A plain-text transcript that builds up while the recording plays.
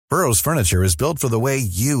Burrow's furniture is built for the way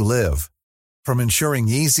you live. From ensuring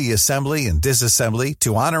easy assembly and disassembly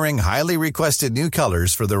to honoring highly requested new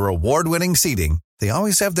colors for their award-winning seating, they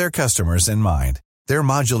always have their customers in mind. Their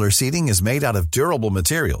modular seating is made out of durable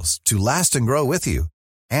materials to last and grow with you.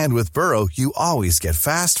 And with Burrow, you always get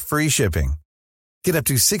fast, free shipping. Get up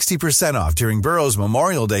to 60% off during Burrow's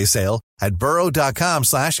Memorial Day sale at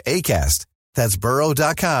burrow.com/ACAST. That's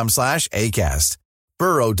burrow.com/ACAST.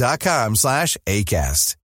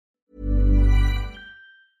 burrow.com/ACAST.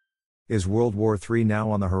 Is World War III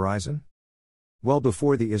now on the horizon? Well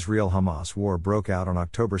before the Israel-Hamas war broke out on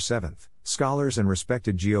October 7, scholars and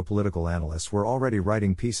respected geopolitical analysts were already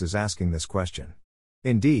writing pieces asking this question.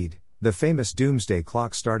 Indeed, the famous doomsday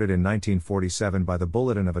clock started in 1947 by the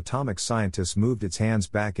Bulletin of Atomic Scientists moved its hands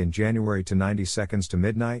back in January to 90 seconds to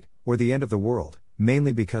midnight, or the end of the world,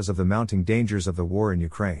 mainly because of the mounting dangers of the war in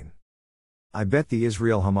Ukraine. I bet the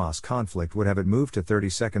Israel-Hamas conflict would have it moved to 30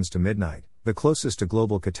 seconds to midnight, the closest to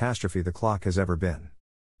global catastrophe the clock has ever been.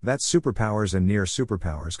 That superpowers and near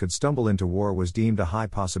superpowers could stumble into war was deemed a high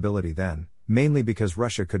possibility then, mainly because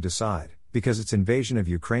Russia could decide, because its invasion of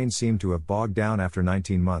Ukraine seemed to have bogged down after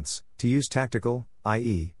 19 months, to use tactical,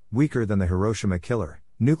 i.e., weaker than the Hiroshima killer,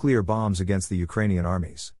 nuclear bombs against the Ukrainian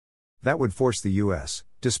armies. That would force the U.S.,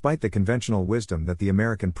 despite the conventional wisdom that the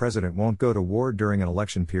American president won't go to war during an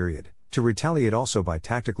election period, to retaliate also by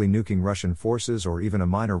tactically nuking Russian forces or even a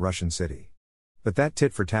minor Russian city. But that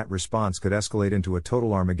tit-for-tat response could escalate into a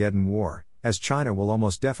total Armageddon war, as China will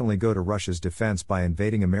almost definitely go to Russia's defense by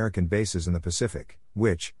invading American bases in the Pacific,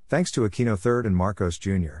 which, thanks to Aquino III and Marcos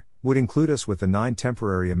Jr., would include us with the 9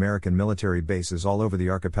 temporary American military bases all over the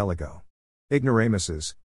archipelago.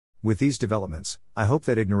 Ignoramuses. With these developments, I hope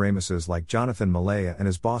that ignoramuses like Jonathan Malaya and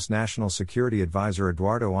his boss National Security Advisor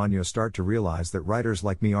Eduardo Año start to realize that writers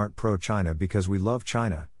like me aren't pro-China because we love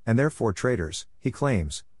China, and therefore traitors, he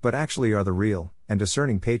claims, but actually are the real, and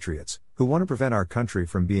discerning patriots, who want to prevent our country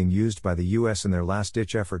from being used by the US in their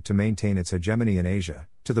last-ditch effort to maintain its hegemony in Asia,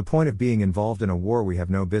 to the point of being involved in a war we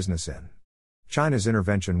have no business in. China's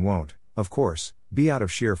intervention won't, of course, be out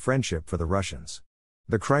of sheer friendship for the Russians.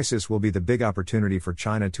 The crisis will be the big opportunity for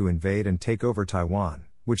China to invade and take over Taiwan,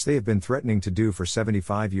 which they have been threatening to do for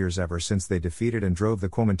 75 years ever since they defeated and drove the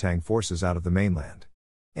Kuomintang forces out of the mainland.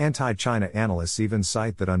 Anti-China analysts even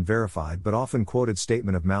cite that unverified but often quoted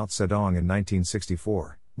statement of Mao Zedong in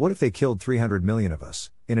 1964, "What if they killed 300 million of us,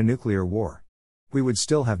 in a nuclear war? We would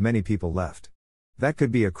still have many people left." That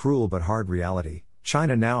could be a cruel but hard reality.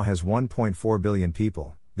 China now has 1.4 billion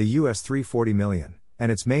people, the US 340 million.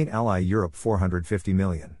 And its main ally Europe 450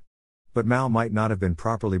 million. But Mao might not have been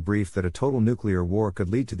properly briefed that a total nuclear war could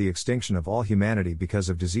lead to the extinction of all humanity because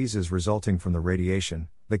of diseases resulting from the radiation,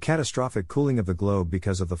 the catastrophic cooling of the globe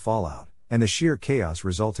because of the fallout, and the sheer chaos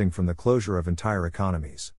resulting from the closure of entire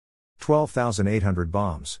economies. 12,800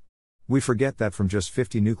 bombs. We forget that from just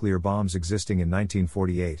 50 nuclear bombs existing in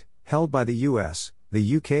 1948, held by the US, the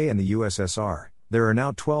UK and the USSR, there are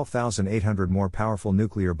now 12,800 more powerful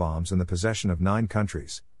nuclear bombs in the possession of 9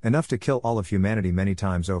 countries, enough to kill all of humanity many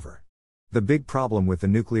times over. The big problem with the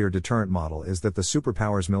nuclear deterrent model is that the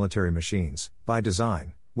superpowers' military machines, by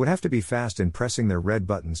design, would have to be fast in pressing their red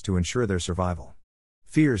buttons to ensure their survival.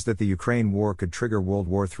 Fears that the Ukraine war could trigger World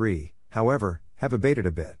War III, however, have abated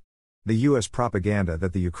a bit. The US propaganda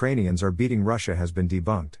that the Ukrainians are beating Russia has been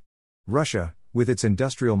debunked. Russia, with its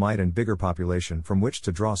industrial might and bigger population from which to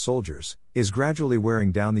draw soldiers, is gradually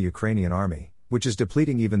wearing down the Ukrainian army, which is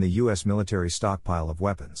depleting even the US military stockpile of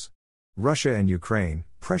weapons. Russia and Ukraine,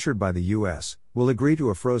 pressured by the US, will agree to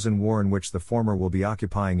a frozen war in which the former will be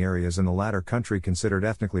occupying areas in the latter country considered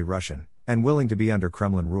ethnically Russian, and willing to be under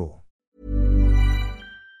Kremlin rule.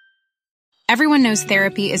 Everyone knows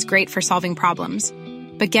therapy is great for solving problems,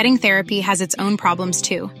 but getting therapy has its own problems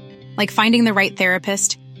too, like finding the right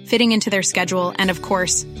therapist, fitting into their schedule, and of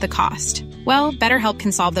course, the cost. Well, BetterHelp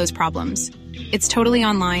can solve those problems. It's totally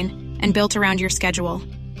online and built around your schedule.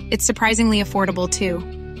 It's surprisingly affordable too.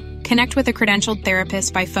 Connect with a credentialed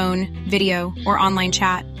therapist by phone, video, or online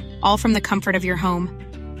chat, all from the comfort of your home.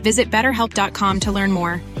 Visit BetterHelp.com to learn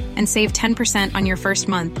more and save 10% on your first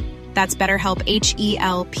month. That's BetterHelp,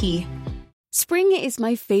 H-E-L-P. Spring is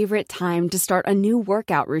my favorite time to start a new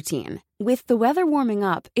workout routine. With the weather warming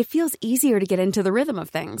up, it feels easier to get into the rhythm of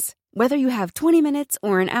things. Whether you have 20 minutes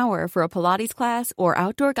or an hour for a Pilates class or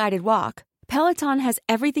outdoor guided walk, Peloton has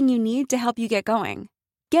everything you need to help you get going.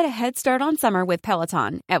 Get a head start on summer with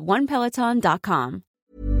Peloton at onepeloton.com.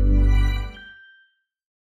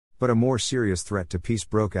 But a more serious threat to peace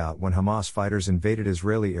broke out when Hamas fighters invaded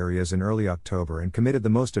Israeli areas in early October and committed the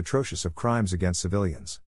most atrocious of crimes against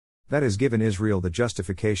civilians. That has given Israel the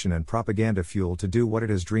justification and propaganda fuel to do what it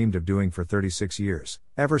has dreamed of doing for 36 years,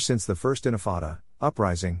 ever since the first Intifada,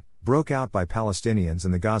 uprising, broke out by Palestinians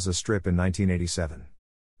in the Gaza Strip in 1987.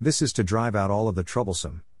 This is to drive out all of the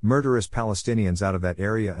troublesome, murderous Palestinians out of that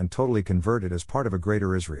area and totally convert it as part of a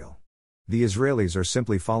greater Israel. The Israelis are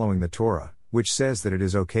simply following the Torah, which says that it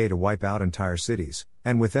is okay to wipe out entire cities,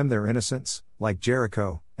 and with them their innocents, like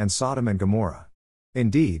Jericho, and Sodom and Gomorrah.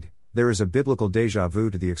 Indeed, there is a biblical déjà vu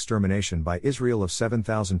to the extermination by Israel of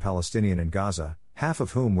 7,000 Palestinians in Gaza, half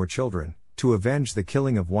of whom were children, to avenge the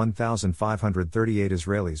killing of 1,538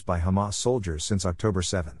 Israelis by Hamas soldiers since October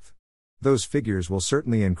 7. Those figures will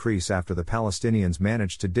certainly increase after the Palestinians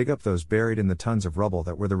managed to dig up those buried in the tons of rubble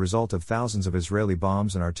that were the result of thousands of Israeli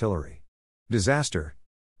bombs and artillery. Disaster.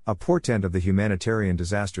 A portent of the humanitarian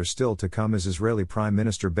disaster still to come is Israeli Prime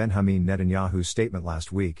Minister Benjamin Netanyahu's statement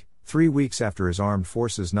last week, 3 weeks after his armed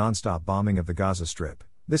forces' non-stop bombing of the Gaza Strip.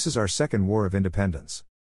 This is our second war of independence.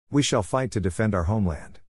 We shall fight to defend our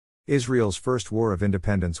homeland. Israel's first war of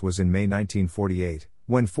independence was in May 1948,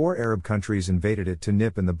 when 4 Arab countries invaded it to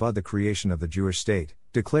nip in the bud the creation of the Jewish state,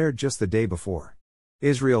 declared just the day before.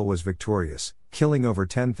 Israel was victorious, killing over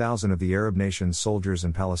 10,000 of the Arab nation's soldiers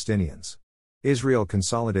and Palestinians. Israel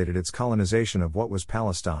consolidated its colonization of what was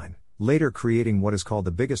Palestine, later creating what is called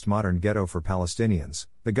the biggest modern ghetto for Palestinians,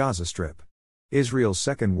 the Gaza Strip. Israel's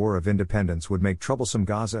second war of independence would make troublesome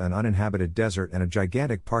Gaza an uninhabited desert and a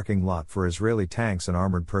gigantic parking lot for Israeli tanks and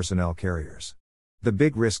armored personnel carriers. The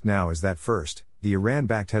big risk now is that first, the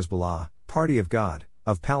Iran-backed Hezbollah, Party of God,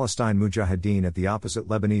 of Palestine Mujahideen at the opposite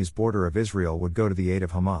Lebanese border of Israel would go to the aid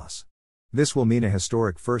of Hamas. This will mean a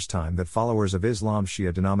historic first time that followers of Islam's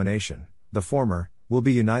Shia denomination, the former, will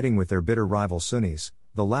be uniting with their bitter rival Sunnis,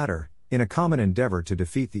 the latter, in a common endeavor to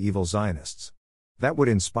defeat the evil Zionists. That would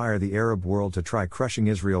inspire the Arab world to try crushing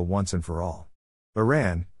Israel once and for all.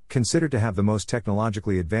 Iran, considered to have the most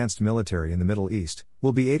technologically advanced military in the Middle East,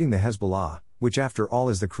 will be aiding the Hezbollah, which after all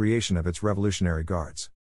is the creation of its Revolutionary Guards.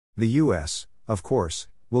 The US, of course,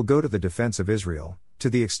 will go to the defense of Israel, to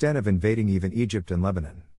the extent of invading even Egypt and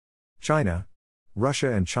Lebanon.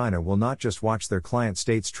 Russia and China will not just watch their client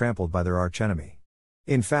states trampled by their archenemy.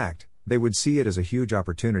 In fact, they would see it as a huge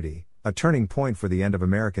opportunity, a turning point for the end of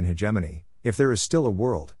American hegemony, if there is still a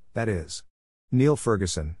world, that is. Neil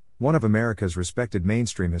Ferguson, one of America's respected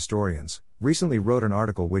mainstream historians, recently wrote an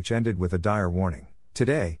article which ended with a dire warning.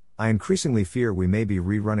 Today, I increasingly fear we may be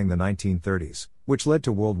rerunning the 1930s, which led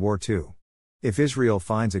to World War II. If Israel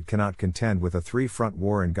finds it cannot contend with a 3-front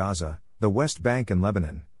war in Gaza, the West Bank and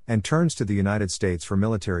Lebanon, and turns to the United States for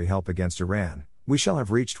military help against Iran, we shall have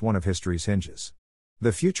reached one of history's hinges.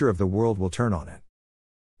 The future of the world will turn on it.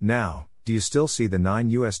 Now, do you still see the 9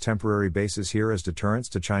 U.S. temporary bases here as deterrents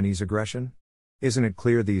to Chinese aggression? Isn't it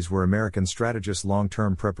clear these were American strategists'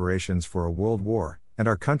 long-term preparations for a world war, and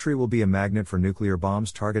our country will be a magnet for nuclear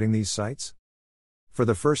bombs targeting these sites? For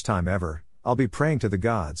the first time ever, I'll be praying to the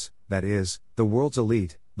gods, that is, the world's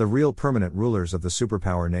elite, the real permanent rulers of the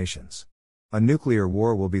superpower nations. A nuclear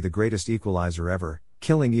war will be the greatest equalizer ever,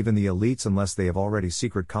 killing even the elites unless they have already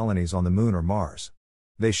secret colonies on the moon or Mars.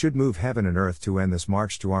 They should move heaven and earth to end this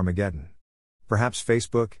march to Armageddon. Perhaps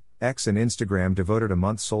Facebook, X and Instagram devoted a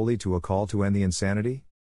month solely to a call to end the insanity?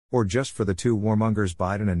 Or just for the 2 warmongers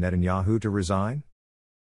Biden and Netanyahu to resign?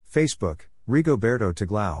 Facebook, Rigoberto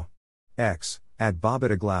Tiglao. X,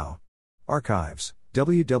 @Bobitaglao. Archives,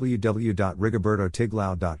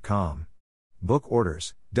 www.rigobertotiglao.com. Book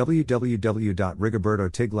orders,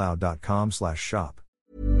 www.rigobertotiglao.com/shop.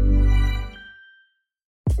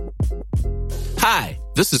 Hi,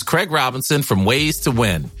 this is Craig Robinson from Ways to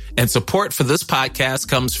Win, and support for this podcast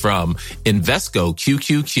comes from Invesco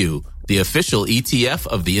QQQ, the official ETF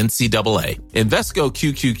of the NCAA. Invesco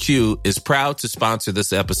QQQ is proud to sponsor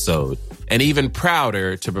this episode, and even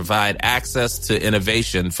prouder to provide access to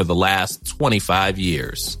innovation for the last 25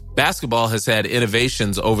 years. Basketball has had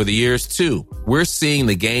innovations over the years, too. We're seeing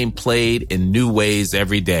the game played in new ways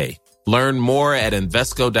every day. Learn more at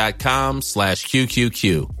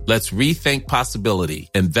Invesco.com/QQQ. Let's rethink possibility.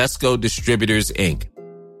 Invesco Distributors, Inc.